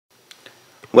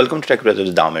Welcome to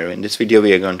TechBrothersIT. In this video,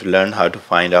 we are going to learn how to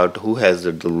find out who has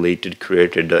deleted,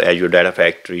 created the Azure Data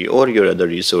Factory or your other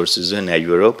resources in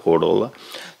Azure Portal.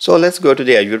 So let's go to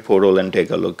the Azure Portal and take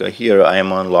a look. Here I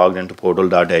am logged into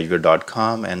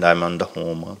portal.azure.com and I'm on the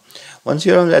home. Once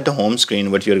you're at the home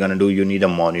screen, what you're going to do, you need a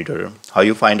monitor. How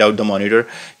you find out the monitor?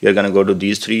 You're going to go to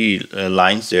these three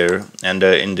lines there, and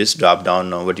in this drop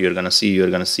down, what you're going to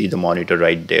see the monitor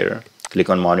right there. Click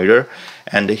on monitor,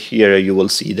 and here you will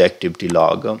see the activity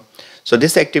log. So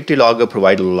this activity log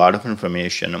provides a lot of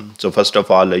information. So first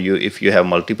of all, if you have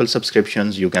multiple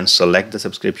subscriptions, you can select the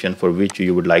subscription for which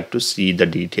you would like to see the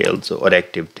details or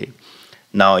activity.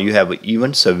 Now you have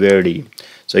event severity.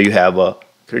 So you have a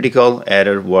critical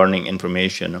error warning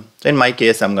information. So in my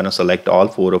case, I'm going to select all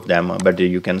four of them, but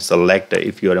you can select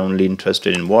if you are only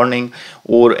interested in warning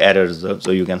or errors,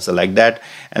 so you can select that.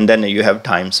 And then you have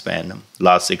time span,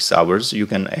 last 6 hours. You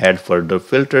can add further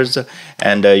filters,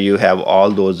 and you have all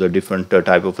those different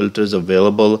type of filters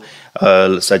available,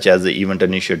 such as the event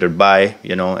initiated by,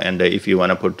 and if you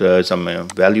want to put some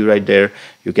value right there,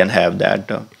 you can have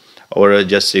that. Or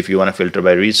just if you want to filter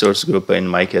by resource group. In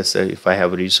my case, if I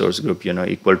have a resource group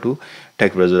equal to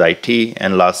TechBrothersIT,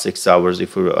 and last 6 hours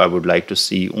if I would like to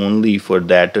see only for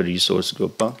that resource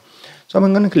group. So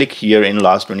I'm going to click here in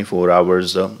last 24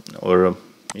 hours, or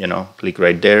click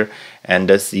right there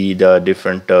and see the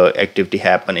different activity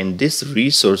happen in this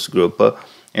resource group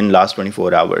in last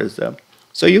 24 hours.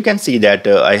 So you can see that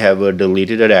I have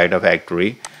deleted a data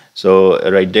factory. So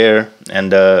right there,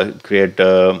 and I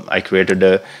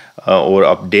created or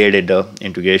updated the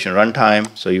integration runtime.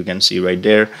 So you can see right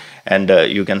there, and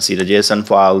you can see the JSON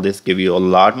file. This give you a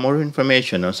lot more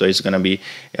information. So it's going to be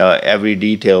every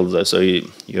details. So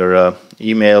your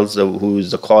emails, who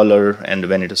is the caller, and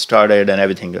when it started, and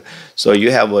everything. So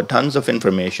you have tons of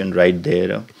information right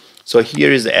there. So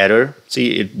here is the error.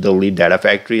 See, it delete data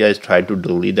factory. I tried to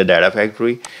delete the data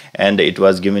factory, and it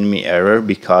was giving me error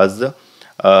because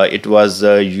it was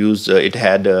used. It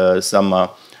had some.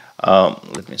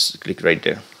 Let me click right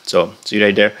there. So see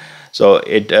right there. So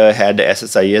it had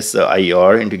SSIS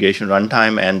IR integration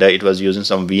runtime, and it was using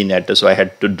some VNet. So I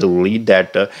had to delete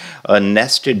that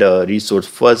nested resource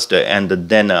first, and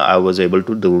then I was able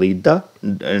to delete the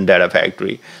data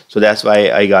factory. So that's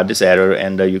why I got this error,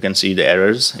 and you can see the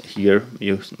errors here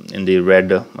in the red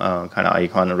kind of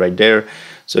icon right there.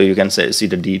 So you can see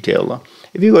the detail.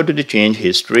 If you go to the change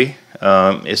history,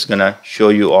 it's gonna show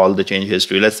you all the change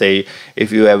history. Let's say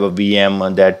if you have a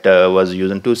VM that was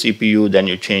using 2 CPU, then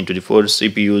you change to the 4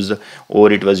 CPUs,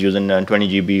 or it was using 20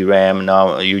 GB RAM,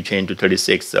 now you change to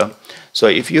 36. So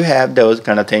if you have those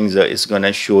kind of things, it's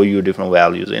gonna show you different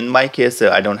values. In my case,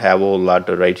 I don't have a whole lot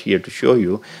right here to show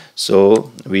you,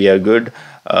 so we are good.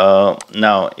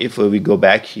 Now if we go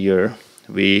back here,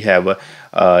 we have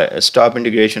a stop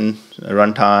integration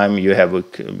runtime. You have your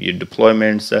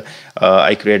deployments.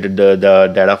 I created the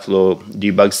data flow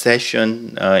debug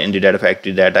session in the data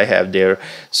factory that I have there.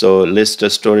 So list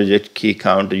storage key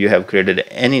count. You have created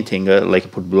anything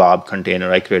like put blob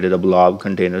container. I created a blob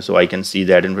container, so I can see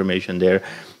that information there.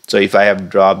 So if I have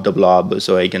dropped the blob,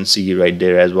 so I can see right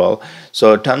there as well.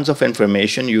 So tons of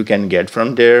information you can get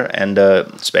from there, and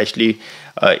especially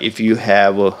if you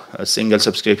have a single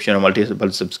subscription or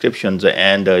multiple subscriptions,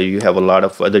 and you have a lot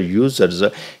of other users,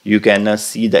 you can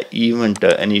see the event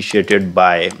initiated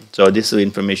by. So this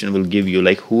information will give you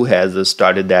like who has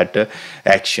started that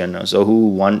action, so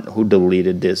who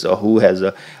deleted this, or who has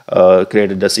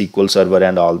created the SQL server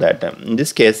and all that. In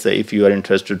this case, if you are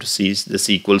interested to see the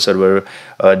SQL server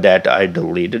that I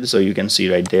deleted, so you can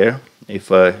see right there if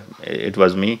it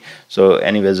was me. So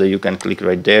anyways, you can click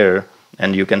right there,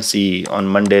 and you can see on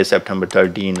Monday, September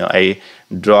 13, I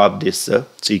dropped this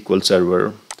SQL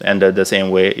server. And the same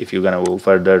way, if you're gonna go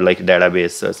further, like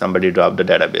database, somebody dropped the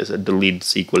database, delete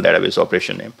SQL database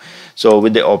operation name. So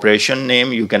with the operation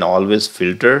name, you can always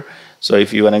filter. So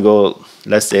if you wanna go,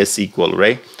 let's say SQL,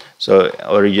 right? So,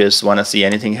 or you just wanna see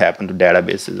anything happen to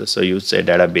databases, so you say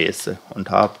database on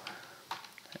top,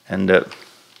 and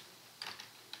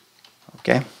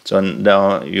okay. So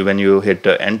now when you hit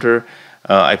enter,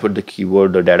 I put the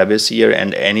keyword database here,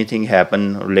 and anything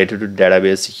happen related to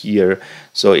database here,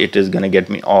 so it is gonna get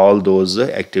me all those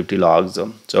activity logs.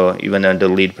 So even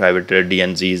delete private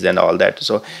DNZs and all that.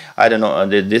 So I don't know,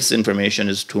 this information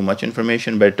is too much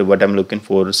information, but what I'm looking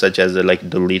for, such as like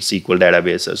delete SQL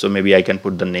database, so maybe I can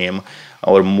put the name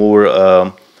or more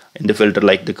in the filter,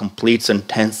 like the complete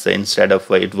sentence, instead of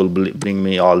it will bring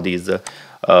me all these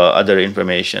other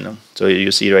information. So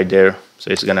you see right there,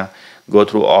 so it's gonna go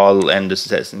through all, and this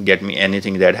says get me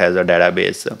anything that has a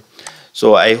database.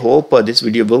 So I hope this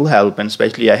video will help, and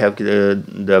especially I have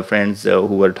the friends who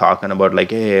were talking about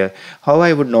like, hey, how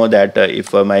I would know that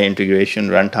if my integration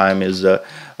runtime is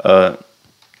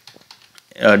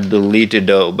deleted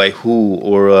by who,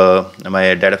 or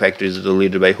my data factory is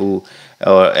deleted by who,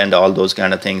 and all those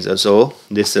kind of things. So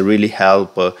this really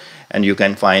help, and you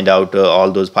can find out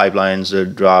all those pipelines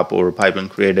drop or pipeline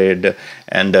created,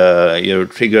 and your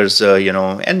triggers,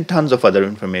 and tons of other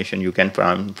information you can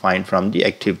find from the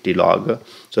activity log.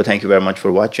 So thank you very much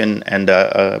for watching, and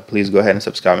please go ahead and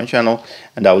subscribe my channel,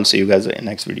 and I will see you guys in the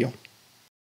next video.